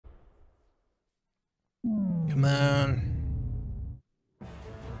Come on.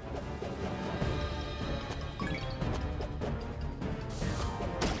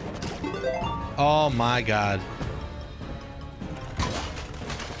 Oh my god.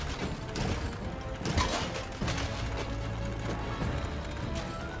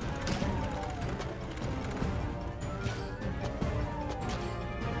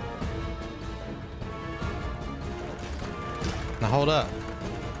 Now hold up.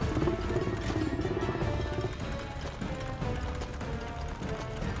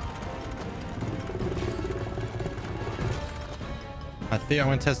 I'm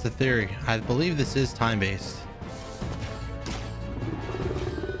going to test the theory. I believe this is time-based.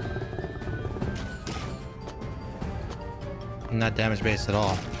 Not damage-based at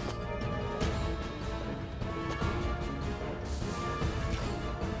all.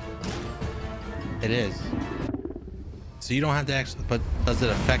 It is. So you don't have to actually, but does it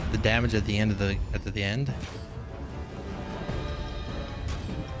affect the damage at the end of the end?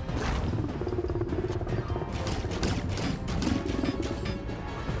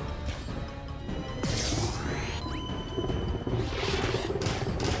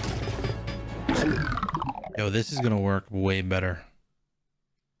 Yo, this is gonna work way better.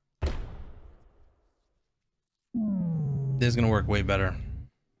 This is gonna work way better.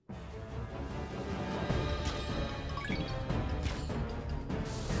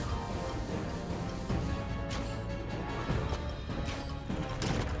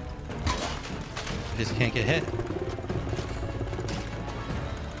 Just can't get hit.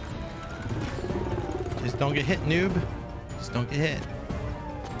 Just don't get hit, noob. Just don't get hit.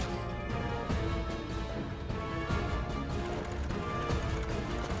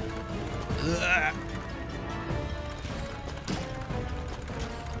 Ugh.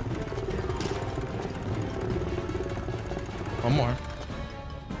 One more.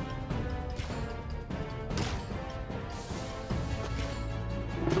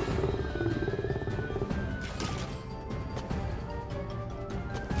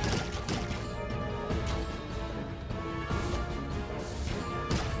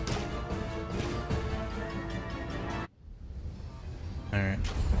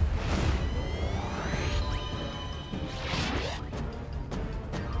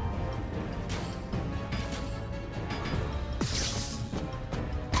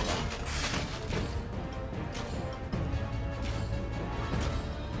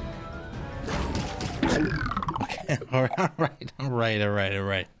 All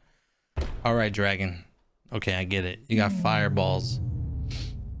right. All right, dragon. Okay, I get it. You got fireballs.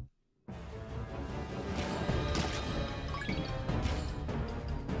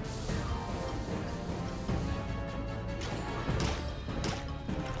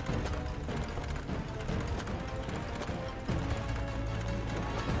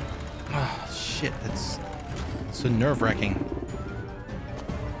 Oh, shit. That's so nerve-wracking.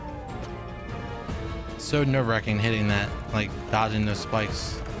 So nerve-wracking hitting that, like dodging those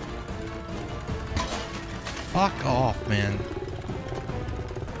spikes. Fuck off, man.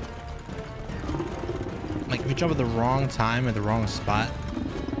 Like if you jump at the wrong time at the wrong spot,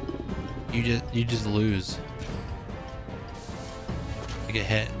 you just lose. You get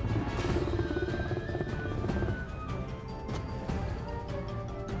hit.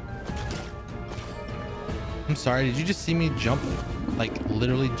 I'm sorry, did you just see me jump, like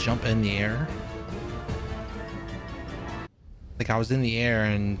literally jump in the air? Like I was in the air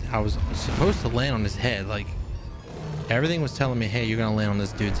and I was supposed to land on his head. Like everything was telling me, hey, you're gonna land on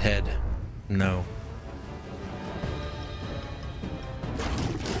this dude's head. No.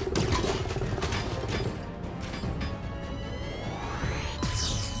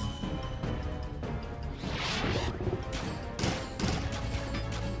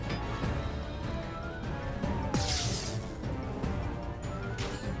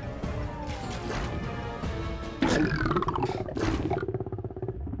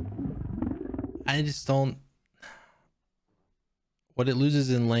 I just don't. What it loses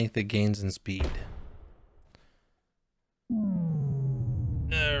in length, it gains in speed. All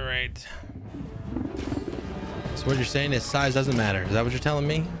right. So what you're saying is size doesn't matter. Is that what you're telling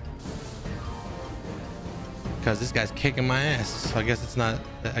me? Because this guy's kicking my ass. So I guess it's not.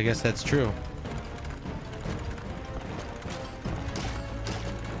 I guess that's true.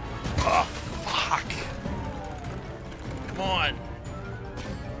 Oh, fuck. Come on.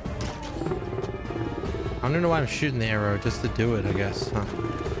 I don't know why I'm shooting the arrow, just to do it, I guess, huh?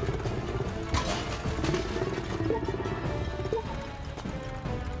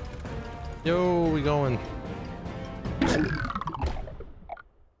 Yo, we going.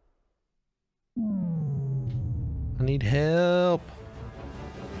 I need help.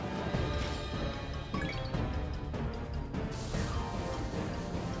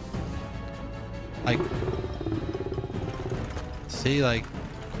 Like, see, like,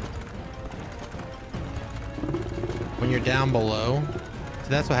 when you're down below, so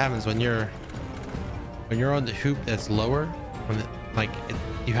that's what happens when you're on the hoop that's lower. When it, like,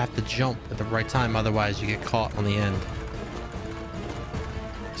 you have to jump at the right time, otherwise you get caught on the end.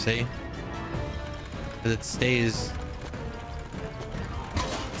 See? But it stays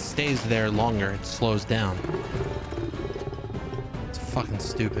there longer. It slows down. It's fucking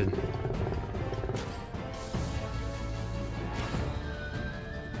stupid.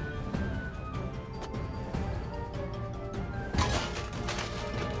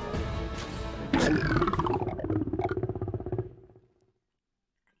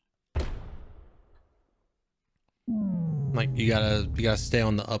 Like, you gotta stay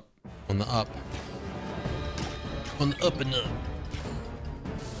on the up and up.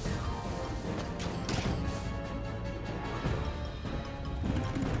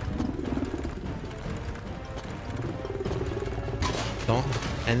 Don't,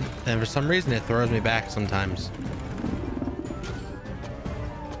 and for some reason it throws me back sometimes.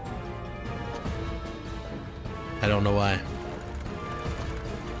 I don't know why.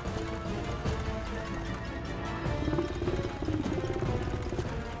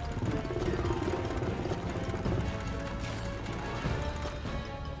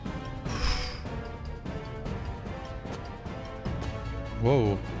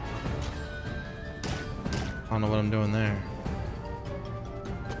 Whoa. I don't know what I'm doing there.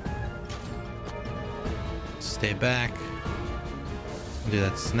 Stay back. Do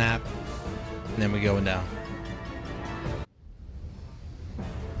that snap. And then we going down.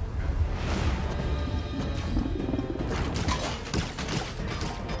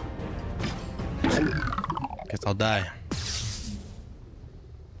 Guess I'll die.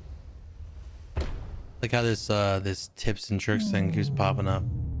 Like how this tips and tricks thing keeps popping up.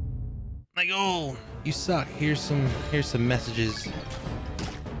 Like, oh, you suck. Here's some messages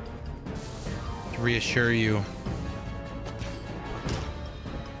to reassure you.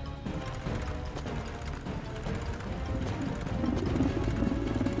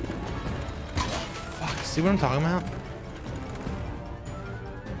 Fuck, see what I'm talking about?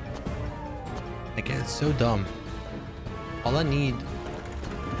 Like, it's so dumb. All I need.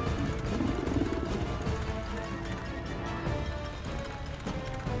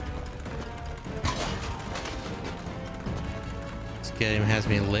 Get him, has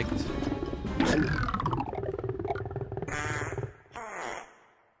me licked.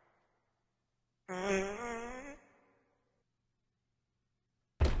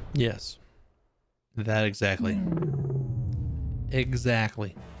 Yes, that exactly.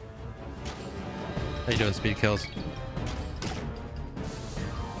 Exactly. How you doing, Speed Kills?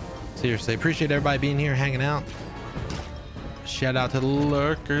 Seriously, appreciate everybody being here, hanging out. Shout out to the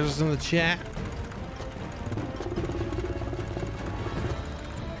lurkers in the chat.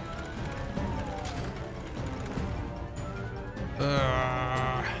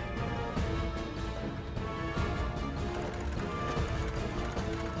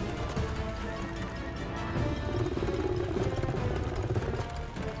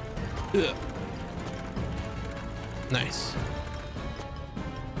 Nice.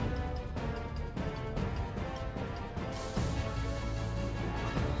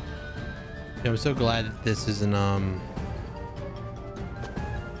 Yeah, I'm so glad that this isn't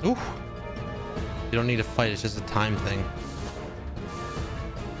ooh. You don't need to fight, it's just a time thing.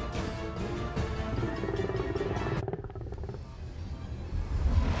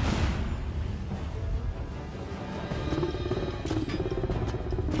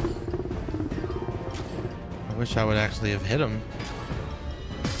 I wish I would actually have hit him.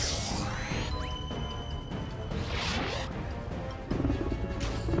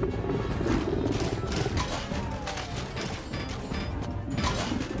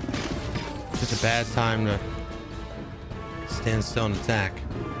 It's a bad time to stand still and attack.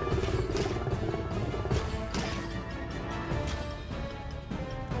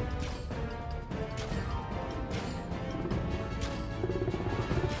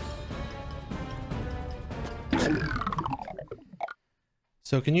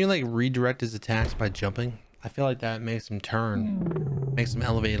 So can you like redirect his attacks by jumping? I feel like that makes him turn, makes him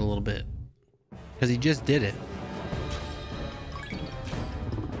elevate a little bit, because he just did it.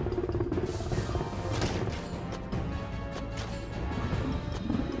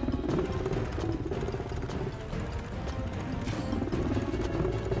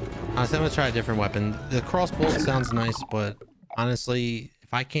 Honestly, I'm gonna try a different weapon. The crossbow sounds nice, but honestly,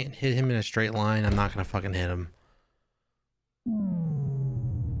 if I can't hit him in a straight line, I'm not gonna fucking hit him.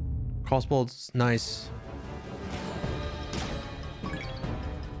 Crossbow's nice.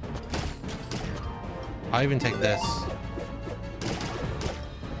 I'll even take this.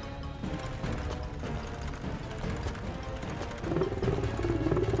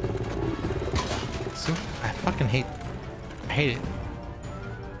 So I fucking hate it.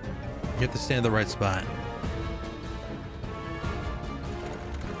 You have to stay in the right spot.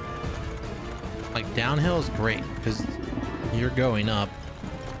 Like downhill is great because you're going up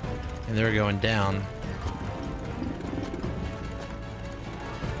and they're going down.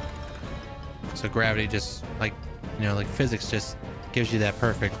 So gravity just like, you know, like physics just gives you that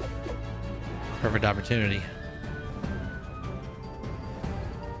perfect opportunity.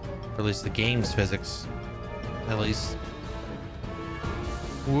 Or at least the game's physics. At least.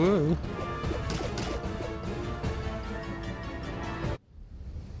 Whoa.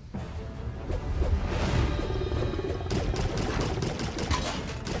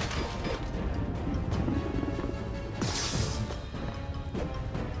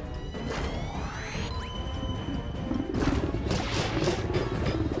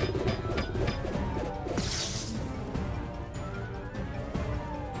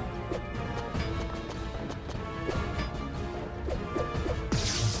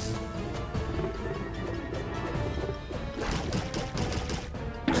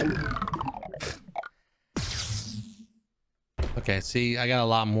 Okay, see, I got a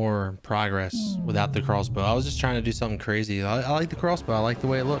lot more progress without the crossbow. I was just trying to do something crazy. I like the crossbow. I like the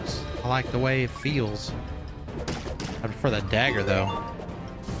way it looks. I like the way it feels. I prefer that dagger, though.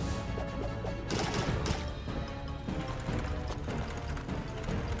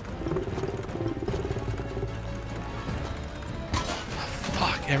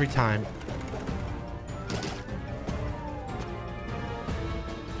 Fuck, every time.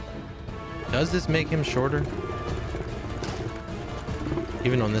 Does this make him shorter?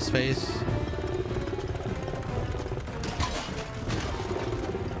 Even on this phase?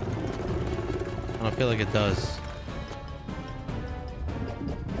 I don't feel like it does.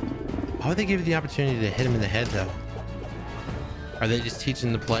 Why would they give you the opportunity to hit him in the head, though? Are they just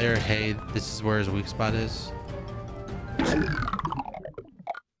teaching the player, hey, this is where his weak spot is?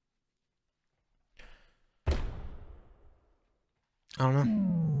 I don't know.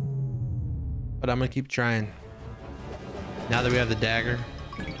 But I'm gonna keep trying. Now that we have the dagger.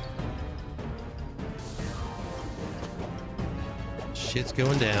 Shit's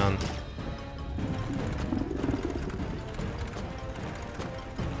going down.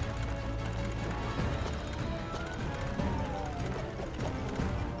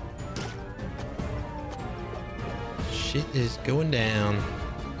 Shit is going down.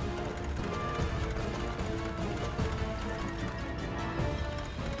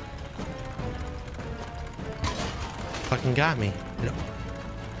 Fucking got me.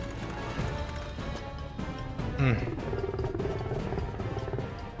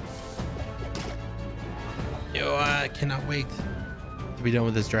 Yo, I cannot wait to be done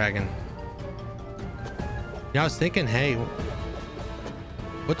with this dragon. Yeah, I was thinking, hey,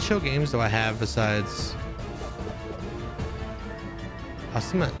 what chill games do I have besides? I was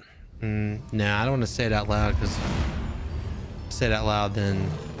thinking, nah, I don't want to say it out loud because say it out loud, then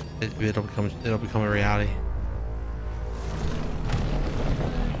it'll become a reality.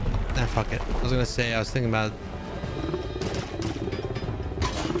 Nah, fuck it. I was gonna say I was thinking about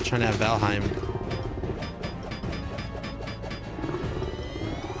trying to have Valheim.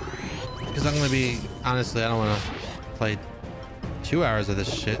 Because I'm gonna be honestly, I don't want to play 2 hours of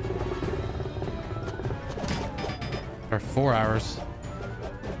this shit. Or 4 hours.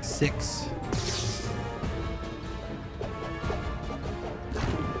 6.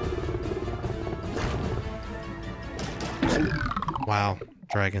 Wow,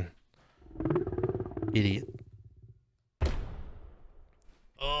 dragon. Idiot.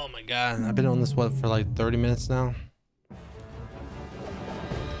 Oh my god, I've been on this what for like 30 minutes now.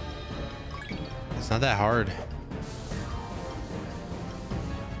 It's not that hard.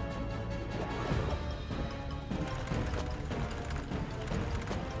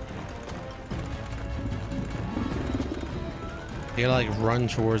 You gotta like run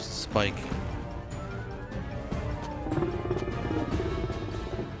towards the spike.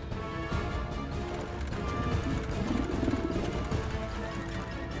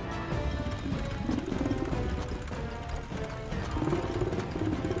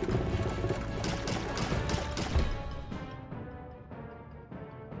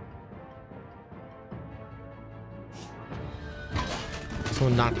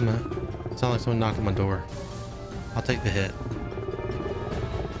 Someone knocked my... It sounded like someone knocked on my door. I'll take the hit.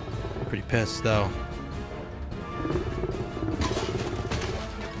 Pretty pissed though.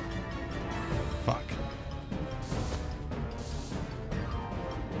 Fuck.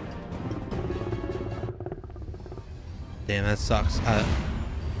 Damn, that sucks.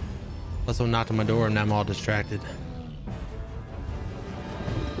 Someone knocked on my door and now I'm all distracted.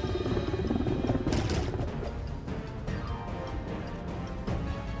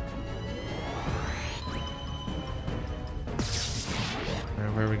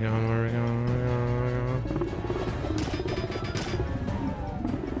 Where are we going? Where are we going? Where are we going?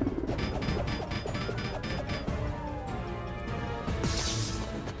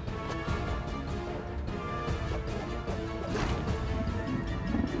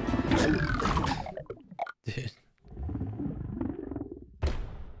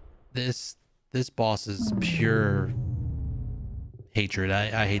 Dude, this boss is pure hatred.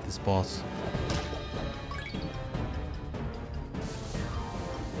 I hate this boss.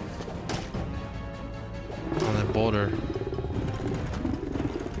 On that boulder.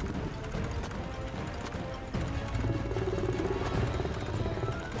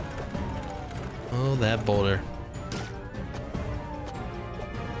 Oh, that boulder.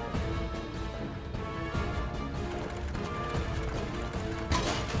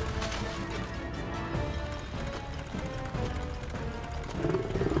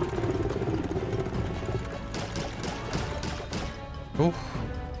 Oof.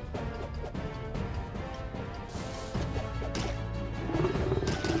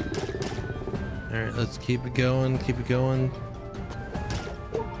 Alright, let's keep it going, keep it going.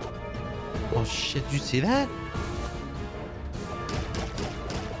 Oh shit, did you see that?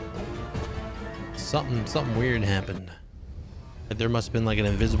 Something weird happened. Like there must have been like an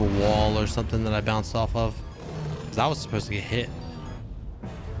invisible wall or something that I bounced off of. Because I was supposed to get hit.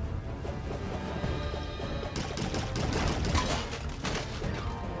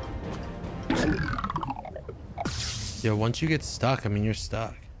 Yo, once you get stuck, I mean, you're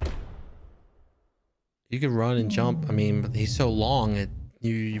stuck. You can run and jump. I mean, but he's so long.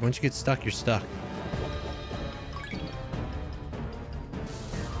 Once you get stuck, you're stuck.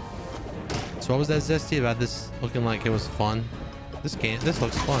 So what was that zesty about this looking like it was fun? This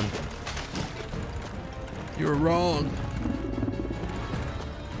looks fun. You were wrong.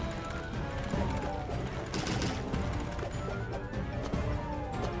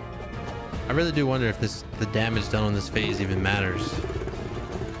 I really do wonder if the damage done on this phase even matters. I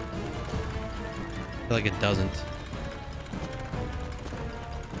feel like it doesn't.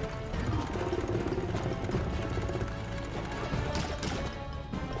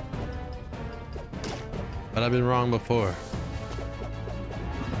 But I've been wrong before.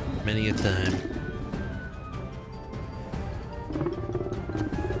 Many a time.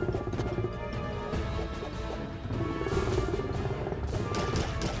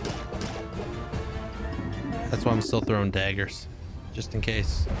 That's why I'm still throwing daggers, just in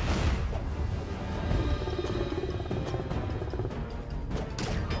case.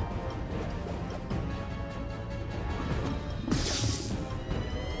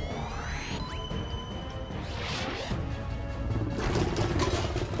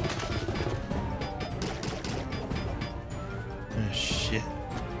 Oh, shit.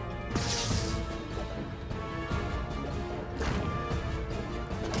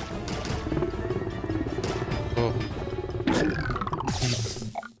 Oh.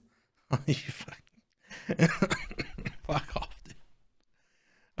 Oh, you fucking... Fuck off, dude.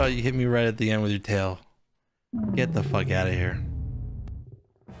 Oh, you hit me right at the end with your tail. Get the fuck out of here.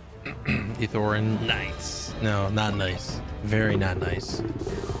 Ethorin, nice. No, not nice. Very not nice.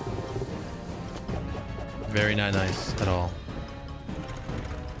 Very not nice at all.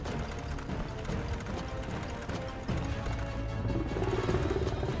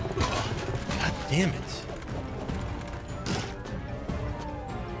 God damn it.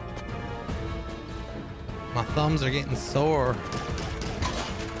 My thumbs are getting sore.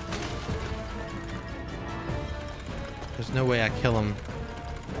 There's no way I kill him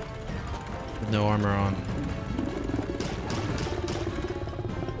with no armor on.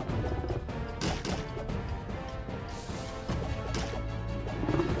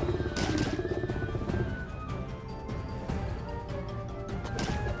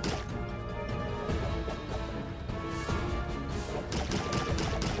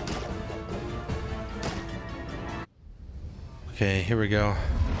 Okay, here we go.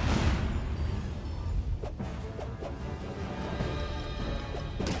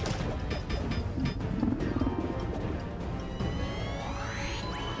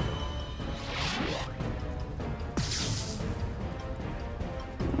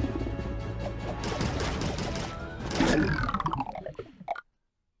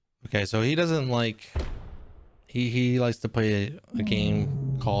 Okay, so he doesn't like... He likes to play a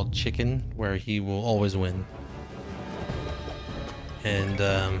game called Chicken, where he will always win. And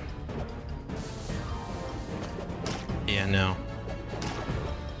Yeah, no.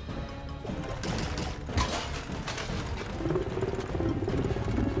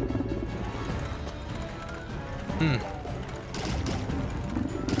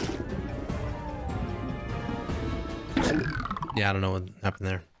 Yeah, I don't know what happened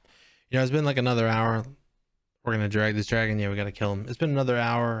there. You know, it's been like another hour. We're gonna drag this dragon. Yeah, we gotta kill him. It's been another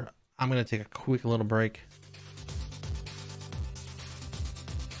hour. I'm gonna take a quick little break.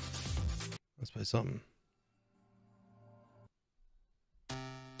 Let's play something.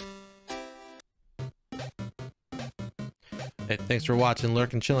 Hey, thanks for watching,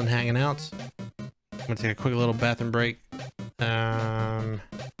 lurking, chilling, hanging out. I'm gonna take a quick little bathroom break. If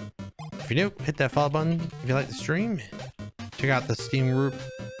you're new, hit that follow button. If you like the stream, check out the Steam group.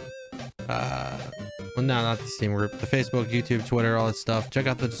 Well, no, not the Steam group. The Facebook, YouTube, Twitter, all that stuff. Check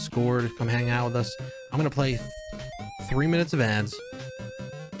out the Discord. Come hang out with us. I'm gonna play 3 minutes of ads.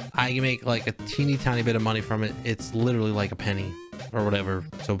 I can make like a teeny tiny bit of money from it. It's literally like a penny or whatever.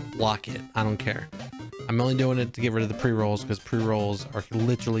 So block it. I don't care. I'm only doing it to get rid of the pre-rolls because pre-rolls are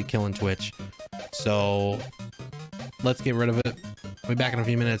literally killing Twitch. So let's get rid of it. I'll be back in a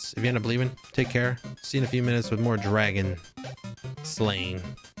few minutes. If you end up leaving, take care. See you in a few minutes with more dragon slaying.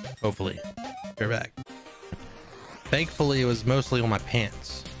 Hopefully. Be right back. Thankfully, it was mostly on my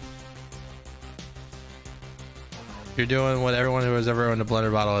pants. You're doing what everyone who has ever owned a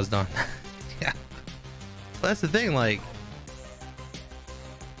blender bottle has done. Yeah. But that's the thing, like,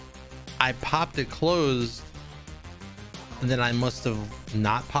 I popped it closed, and then I must have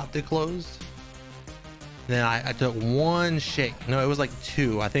not popped it closed. Then I took one shake. No, it was like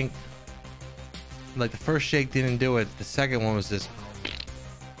two. I think like the first shake didn't do it. The second one was this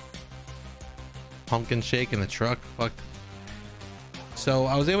pumpkin shake in the truck. Fuck. So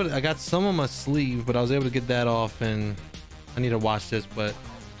I was able to, I got some on my sleeve, but I was able to get that off, and I need to wash this, but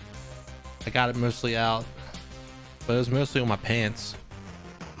I got it mostly out, but it was mostly on my pants.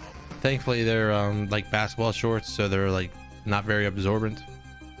 Thankfully they're like basketball shorts, so they're like not very absorbent.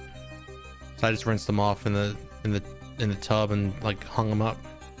 So I just rinsed them off in the tub and like hung them up.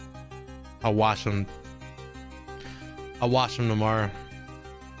 I'll wash them tomorrow.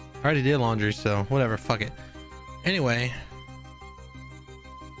 I already did laundry, so whatever, fuck it. Anyway,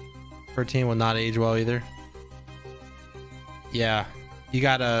 13 will not age well either. Yeah, you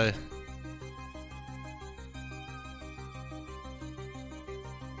gotta.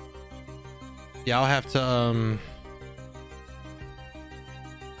 Yeah, I'll have to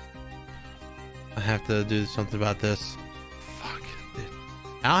I have to do something about this. Fuck, dude.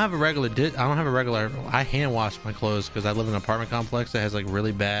 I don't have a regular I hand wash my clothes because I live in an apartment complex that has like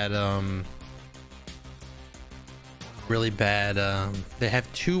really bad they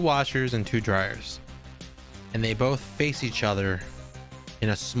have 2 washers and 2 dryers, and they both face each other in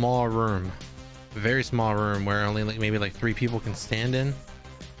a small room, a very small room where only like maybe like 3 people can stand in,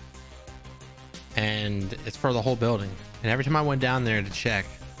 and it's for the whole building. And every time I went down there to check,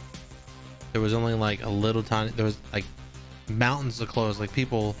 there was only like a little tiny, there was like mountains of clothes. Like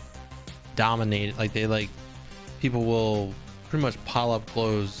people dominated, like they like, people will pretty much pile up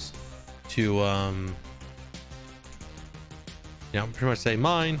clothes to you know, pretty much say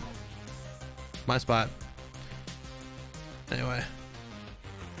my spot. Anyway,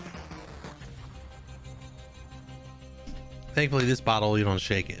 thankfully this bottle, you don't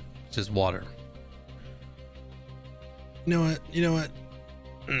shake it, it's just water. You know what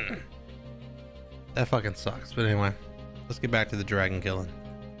that fucking sucks. But anyway, let's get back to the dragon killing.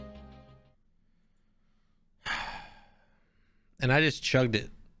 And I just chugged it.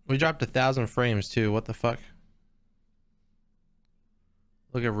 We dropped 1,000 frames too. What the fuck?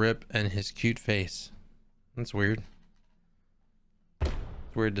 Look at Rip and his cute face. That's weird.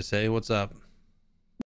 It's weird to say. What's up?